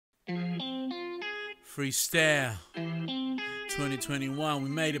Freestyle 2021, we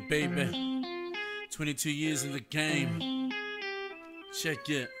made it, baby. 22 years in the game. Check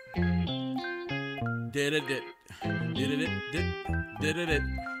it. Did it.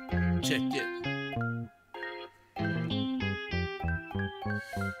 Check it.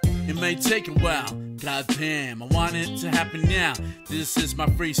 It may take a while, goddamn, I want it to happen now. This is my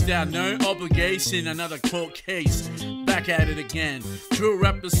freestyle, no obligation, another court case. Back at it again, true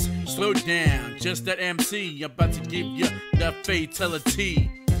rappers, slow down. Just that MC, about to give you the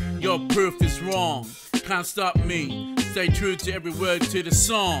fatality. Your proof is wrong, can't stop me. Stay true to every word to the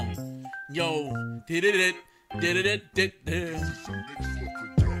song. Yo, did it.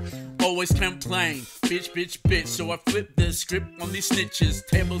 Always complain, bitch. So I flip the script on these snitches.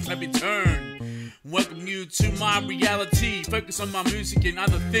 Tables have been turned. Welcome you to my reality. Focus on my music and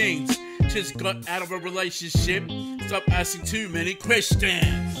other things. Just got out of a relationship. Stop asking too many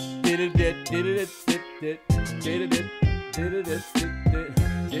questions. Did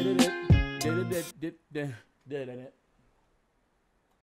it.